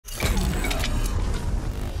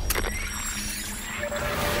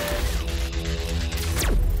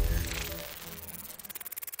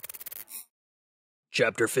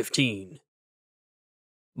Chapter 15.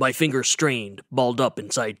 My fingers strained, balled up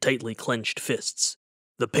inside tightly clenched fists.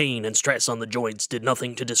 The pain and stress on the joints did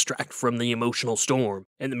nothing to distract from the emotional storm,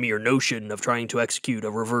 and the mere notion of trying to execute a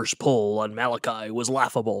reverse pull on Malachi was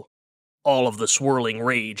laughable. All of the swirling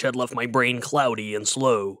rage had left my brain cloudy and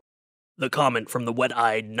slow. The comment from the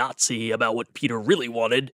wet-eyed Nazi about what Peter really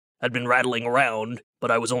wanted had been rattling around, but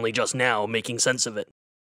I was only just now making sense of it.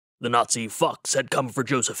 The Nazi fucks had come for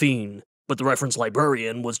Josephine, but the reference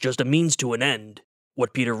librarian was just a means to an end.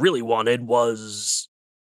 What Peter really wanted was...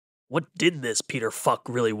 What did this Peter fuck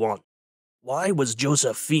really want? Why was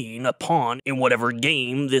Josephine a pawn in whatever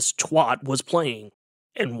game this twat was playing?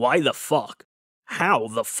 And why the fuck? How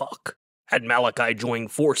the fuck had Malachi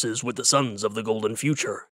joined forces with the Sons of the Golden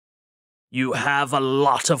Future? You have a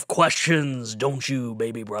lot of questions, don't you,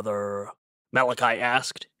 baby brother? Malachi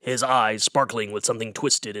asked, his eyes sparkling with something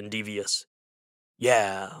twisted and devious.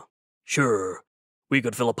 Yeah, sure. We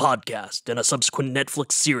could fill a podcast and a subsequent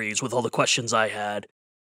Netflix series with all the questions I had.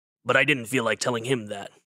 But I didn't feel like telling him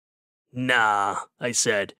that. Nah, I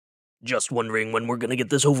said, just wondering when we're gonna get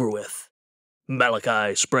this over with.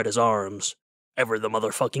 Malachi spread his arms, ever the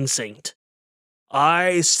motherfucking saint.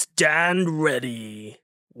 I stand ready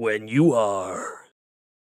when you are.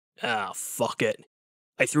 Ah, fuck it.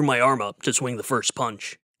 I threw my arm up to swing the first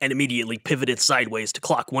punch, and immediately pivoted sideways to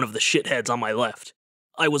clock one of the shitheads on my left.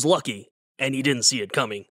 I was lucky, and he didn't see it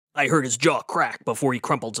coming. I heard his jaw crack before he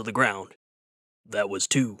crumpled to the ground. That was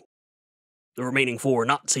 2. The remaining 4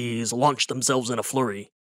 Nazis launched themselves in a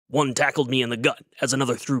flurry. One tackled me in the gut as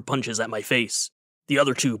another threw punches at my face. The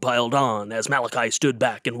other 2 piled on as Malachi stood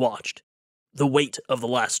back and watched. The weight of the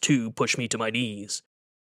last 2 pushed me to my knees.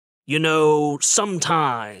 You know,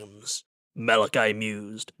 sometimes, Malachi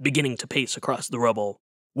mused, beginning to pace across the rubble,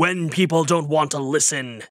 when people don't want to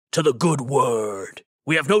listen to the good word,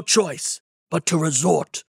 we have no choice but to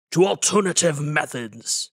resort to alternative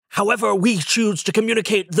methods. However we choose to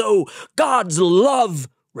communicate, though God's love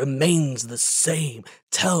remains the same.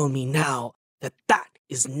 Tell me now that that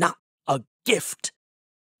is not a gift.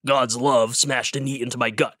 God's love smashed a knee into my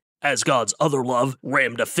gut, as God's other love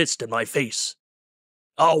rammed a fist in my face.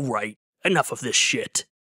 All right, enough of this shit.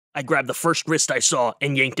 I grabbed the first wrist I saw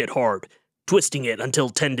and yanked it hard, twisting it until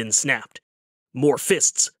tendons snapped. More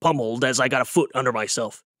fists pummeled as I got a foot under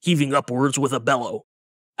myself, heaving upwards with a bellow.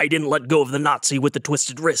 I didn't let go of the Nazi with the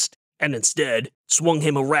twisted wrist, and instead swung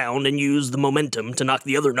him around and used the momentum to knock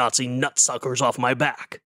the other Nazi nutsuckers off my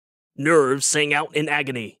back. Nerves sang out in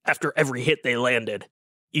agony after every hit they landed.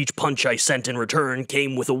 Each punch I sent in return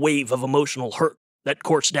came with a wave of emotional hurt that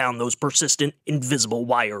coursed down those persistent, invisible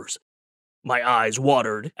wires. My eyes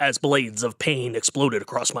watered as blades of pain exploded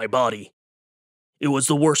across my body. It was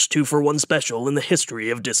the worst 2-for-1 special in the history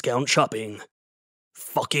of discount shopping.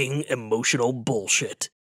 Fucking emotional bullshit.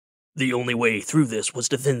 The only way through this was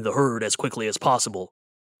to thin the herd as quickly as possible.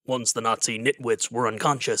 Once the Nazi nitwits were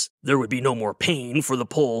unconscious, there would be no more pain for the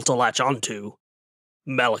pole to latch onto.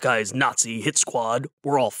 Malachi's Nazi hit squad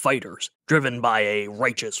were all fighters, driven by a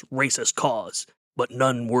righteous, racist cause, but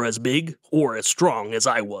none were as big or as strong as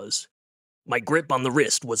I was. My grip on the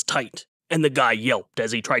wrist was tight, and the guy yelped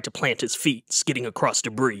as he tried to plant his feet, skidding across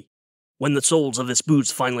debris. When the soles of his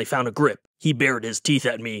boots finally found a grip, he bared his teeth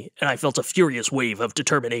at me, and I felt a furious wave of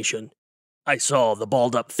determination. I saw the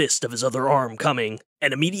balled-up fist of his other arm coming,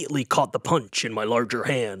 and immediately caught the punch in my larger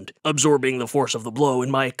hand, absorbing the force of the blow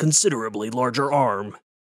in my considerably larger arm.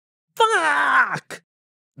 Fuck!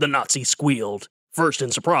 The Nazi squealed, first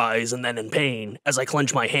in surprise and then in pain, as I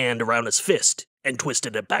clenched my hand around his fist and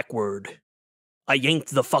twisted it backward. I yanked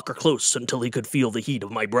the fucker close until he could feel the heat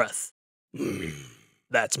of my breath.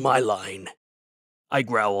 That's my line, I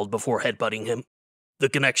growled before headbutting him. The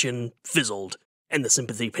connection fizzled, and the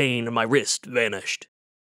sympathy pain in my wrist vanished.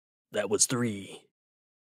 That was 3.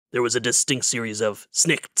 There was a distinct series of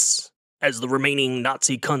snicks as the remaining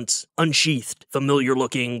Nazi cunts unsheathed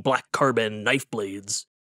familiar-looking black carbon knife blades.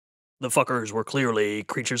 The fuckers were clearly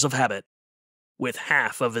creatures of habit. With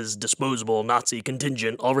half of his disposable Nazi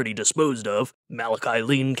contingent already disposed of, Malachi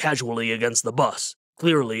leaned casually against the bus,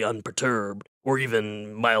 clearly unperturbed, or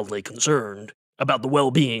even mildly concerned, about the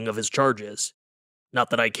well-being of his charges. Not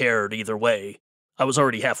that I cared either way. I was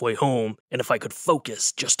already halfway home, and if I could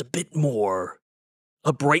focus just a bit more...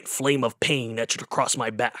 A bright flame of pain etched across my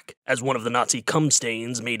back as one of the Nazi cum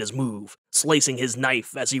stains made his move, slicing his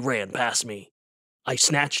knife as he ran past me. I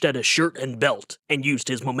snatched at his shirt and belt and used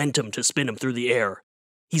his momentum to spin him through the air.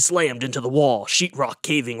 He slammed into the wall, sheetrock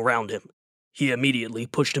caving around him. He immediately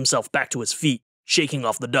pushed himself back to his feet, shaking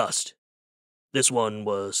off the dust. This one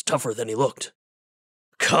was tougher than he looked.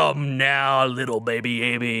 Come now, little baby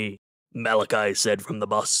Abe. Malachi said from the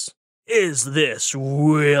bus. Is this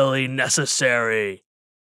really necessary?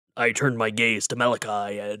 I turned my gaze to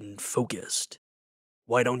Malachi and focused.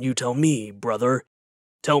 Why don't you tell me, brother?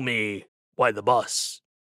 Tell me why the bus.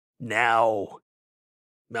 Now.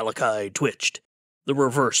 Malachi twitched. The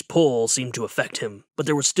reverse pull seemed to affect him, but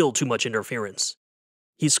there was still too much interference.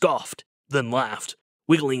 He scoffed, then laughed,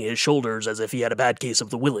 wiggling his shoulders as if he had a bad case of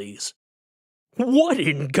the willies. What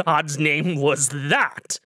in God's name was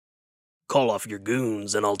that? Call off your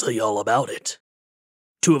goons and I'll tell you all about it.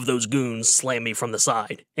 Two of those goons slammed me from the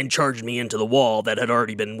side and charged me into the wall that had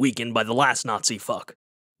already been weakened by the last Nazi fuck.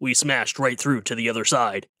 We smashed right through to the other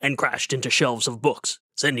side and crashed into shelves of books,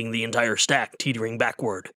 sending the entire stack teetering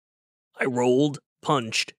backward. I rolled,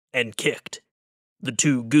 punched, and kicked. The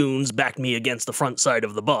two goons backed me against the front side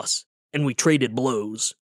of the bus, and we traded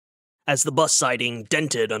blows. As the bus siding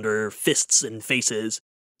dented under fists and faces,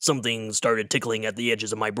 something started tickling at the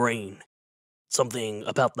edges of my brain. Something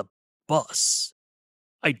about the bus.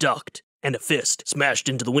 I ducked, and a fist smashed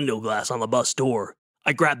into the window glass on the bus door.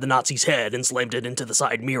 I grabbed the Nazi's head and slammed it into the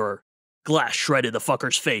side mirror. Glass shredded the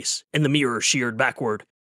fucker's face, and the mirror sheared backward.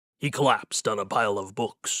 He collapsed on a pile of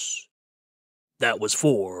books. That was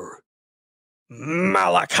for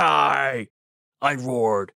Malachi! I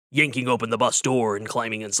roared, yanking open the bus door and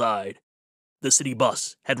climbing inside. The city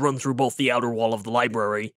bus had run through both the outer wall of the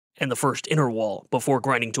library and the first inner wall before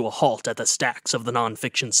grinding to a halt at the stacks of the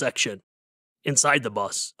non-fiction section. Inside the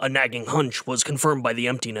bus, a nagging hunch was confirmed by the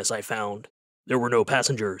emptiness I found. There were no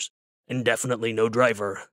passengers, and definitely no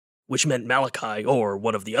driver, which meant Malachi, or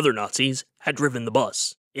one of the other Nazis, had driven the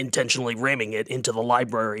bus, intentionally ramming it into the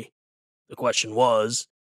library. The question was,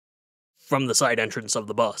 from the side entrance of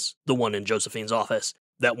the bus, the one in Josephine's office,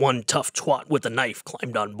 that one tough twat with a knife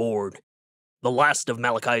climbed on board. The last of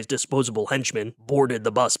Malachi's disposable henchmen boarded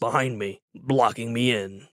the bus behind me, blocking me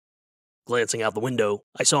in. Glancing out the window,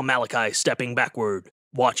 I saw Malachi stepping backward,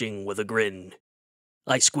 watching with a grin.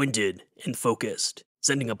 I squinted and focused,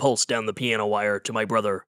 sending a pulse down the piano wire to my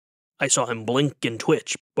brother. I saw him blink and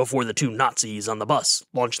twitch before the two Nazis on the bus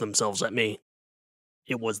launched themselves at me.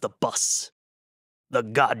 It was the bus. The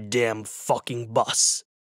goddamn fucking bus.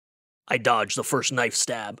 I dodged the first knife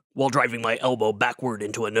stab while driving my elbow backward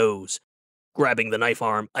into a nose. Grabbing the knife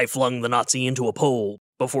arm, I flung the Nazi into a pole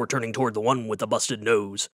before turning toward the one with the busted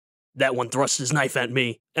nose. That one thrust his knife at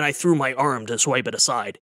me, and I threw my arm to swipe it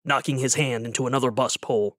aside, knocking his hand into another bus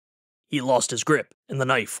pole. He lost his grip, and the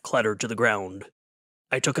knife clattered to the ground.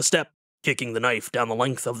 I took a step, kicking the knife down the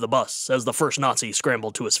length of the bus as the first Nazi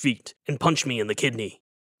scrambled to his feet and punched me in the kidney.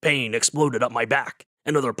 Pain exploded up my back.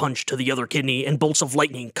 Another punch to the other kidney, and bolts of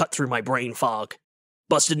lightning cut through my brain fog.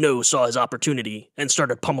 Busted Nose saw his opportunity and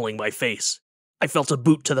started pummeling my face. I felt a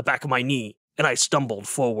boot to the back of my knee, and I stumbled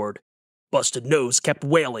forward. Busted Nose kept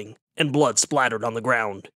wailing, and blood splattered on the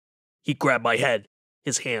ground. He grabbed my head,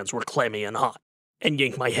 his hands were clammy and hot, and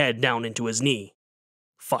yanked my head down into his knee.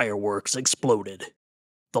 Fireworks exploded.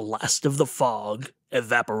 The last of the fog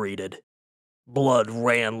evaporated. Blood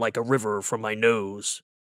ran like a river from my nose.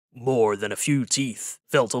 More than a few teeth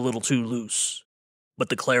felt a little too loose. But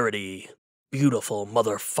the clarity, beautiful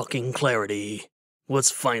motherfucking clarity,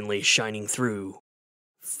 was finally shining through.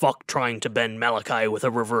 Fuck trying to bend Malachi with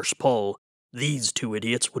a reverse pull. These two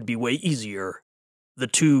idiots would be way easier. The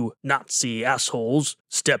two Nazi assholes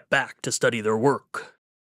stepped back to study their work.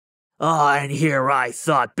 And here I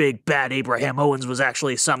thought Big Bad Abraham Owens was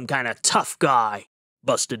actually some kind of tough guy,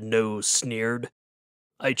 Busted Nose sneered.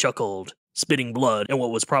 I chuckled, spitting blood and what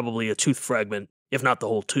was probably a tooth fragment, if not the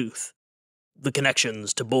whole tooth. The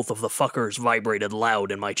connections to both of the fuckers vibrated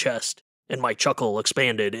loud in my chest, and my chuckle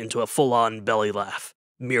expanded into a full-on belly laugh,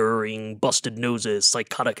 mirroring Busted Nose's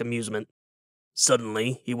psychotic amusement.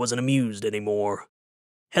 Suddenly, he wasn't amused anymore.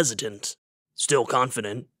 Hesitant, still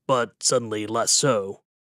confident, but suddenly less so.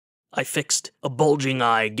 I fixed a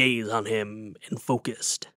bulging-eye gaze on him and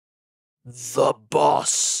focused. "The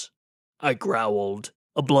boss," I growled,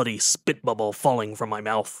 a bloody spit bubble falling from my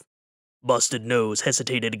mouth. Busted Nose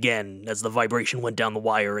hesitated again as the vibration went down the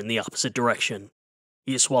wire in the opposite direction.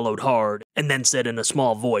 He swallowed hard, and then said in a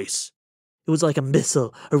small voice, "It was like a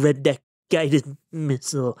missile, a red-deck-guided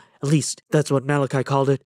missile. At least, that's what Malachi called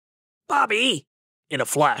it." "Bobby!" In a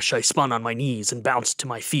flash, I spun on my knees and bounced to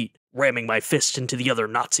my feet, ramming my fist into the other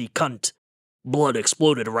Nazi cunt. Blood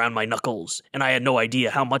exploded around my knuckles, and I had no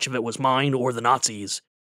idea how much of it was mine or the Nazis.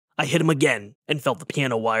 I hit him again, and felt the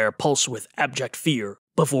piano wire pulse with abject fear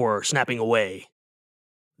before snapping away.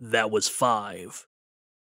 That was 5.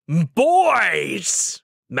 "Boys!"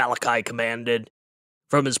 Malachi commanded.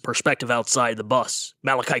 From his perspective outside the bus,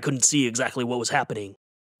 Malachi couldn't see exactly what was happening.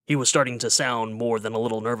 He was starting to sound more than a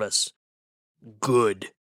little nervous,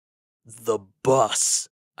 Good. The bus,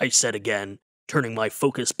 I said again, turning my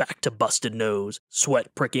focus back to Busted Nose,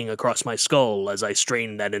 sweat pricking across my skull as I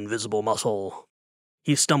strained that invisible muscle.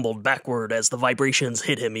 He stumbled backward as the vibrations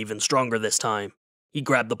hit him even stronger this time. He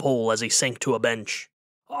grabbed the pole as he sank to a bench.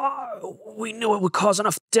 We knew it would cause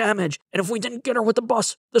enough damage, and if we didn't get her with the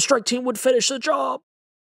bus, the strike team would finish the job.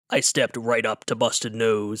 I stepped right up to Busted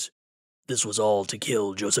Nose. This was all to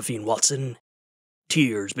kill Josephine Watson.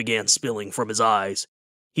 Tears began spilling from his eyes.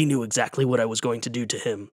 He knew exactly what I was going to do to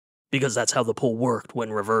him, because that's how the pull worked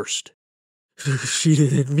when reversed. She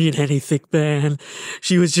didn't mean anything, man.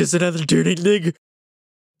 She was just another dirty nigger.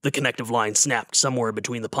 The connective line snapped somewhere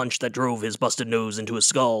between the punch that drove his busted nose into his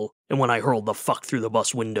skull and when I hurled the fuck through the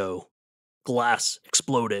bus window. Glass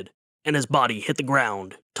exploded, and his body hit the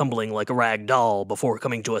ground, tumbling like a rag doll before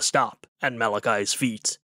coming to a stop at Malachi's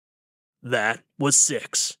feet. That was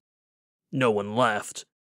 6. No one left,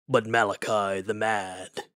 but Malachi the Mad.